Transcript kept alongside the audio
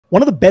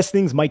One of the best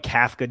things Mike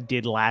Kafka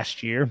did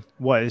last year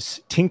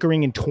was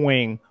tinkering and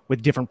toying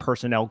with different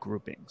personnel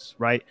groupings,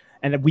 right?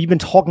 And we've been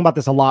talking about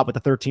this a lot with the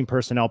 13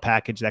 personnel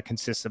package that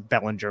consists of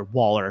Bellinger,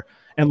 Waller,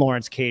 and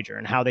Lawrence Cager,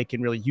 and how they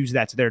can really use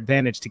that to their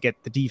advantage to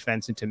get the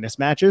defense into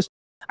mismatches.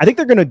 I think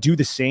they're going to do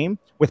the same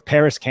with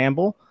Parris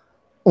Campbell,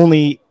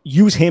 only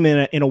use him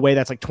in a way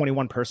that's like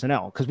 21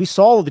 personnel. Because we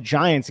saw the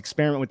Giants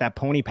experiment with that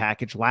pony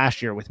package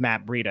last year with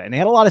Matt Breida, and they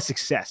had a lot of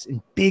success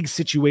in big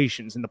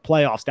situations in the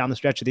playoffs down the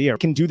stretch of the year.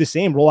 Can do the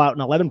same, roll out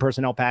an 11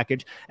 personnel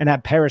package and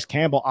have Parris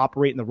Campbell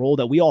operate in the role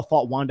that we all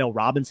thought Wan'Dale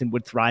Robinson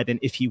would thrive in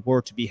if he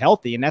were to be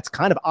healthy. And that's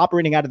kind of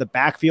operating out of the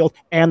backfield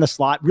and the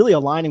slot, really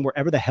aligning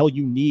wherever the hell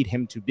you need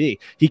him to be.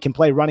 He can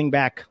play running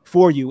back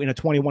for you in a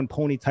 21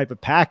 pony type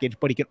of package,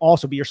 but he can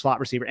also be your slot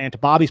receiver. And to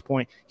Bobby's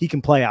point, he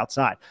can play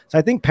outside. So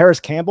I think Parris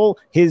Campbell,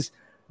 his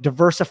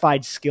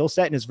diversified skill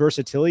set and his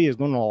versatility is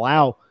going to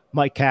allow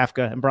Mike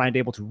Kafka and Brian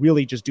Dable to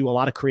really just do a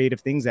lot of creative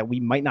things that we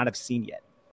might not have seen yet.